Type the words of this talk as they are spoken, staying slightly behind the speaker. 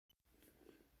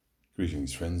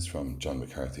Greetings, friends, from John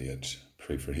McCarthy at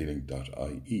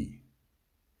prayforhealing.ie.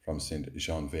 From St.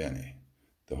 Jean Vianney.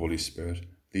 The Holy Spirit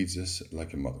leads us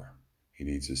like a mother. He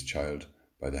leads his child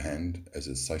by the hand as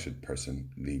a sighted person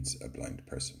leads a blind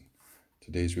person.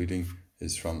 Today's reading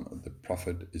is from the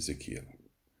prophet Ezekiel.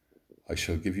 I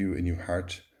shall give you a new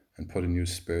heart and put a new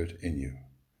spirit in you.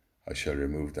 I shall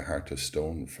remove the heart of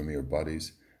stone from your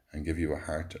bodies and give you a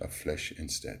heart of flesh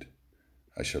instead.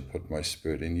 I shall put my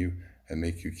spirit in you and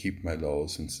make you keep my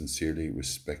laws and sincerely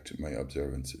respect my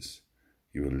observances.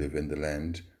 You will live in the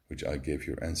land which I gave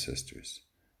your ancestors.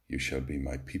 You shall be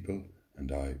my people,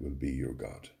 and I will be your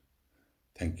God.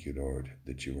 Thank you, Lord,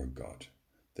 that you are God,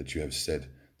 that you have said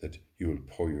that you will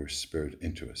pour your spirit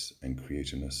into us and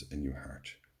create in us a new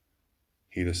heart.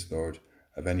 Heal us, Lord,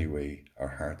 of any way our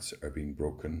hearts are being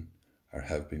broken or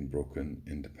have been broken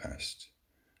in the past.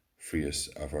 Free us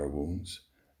of our wounds,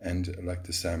 and like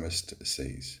the psalmist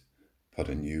says, put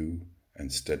a new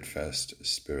and steadfast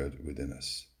spirit within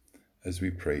us, as we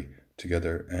pray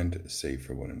together and say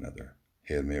for one another,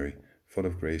 Hail Mary, full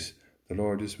of grace, the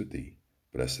Lord is with thee.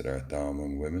 Blessed art thou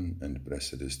among women, and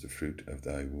blessed is the fruit of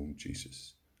thy womb,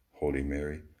 Jesus. Holy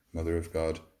Mary, Mother of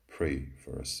God, pray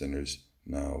for us sinners,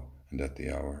 now and at the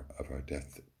hour of our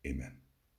death. Amen.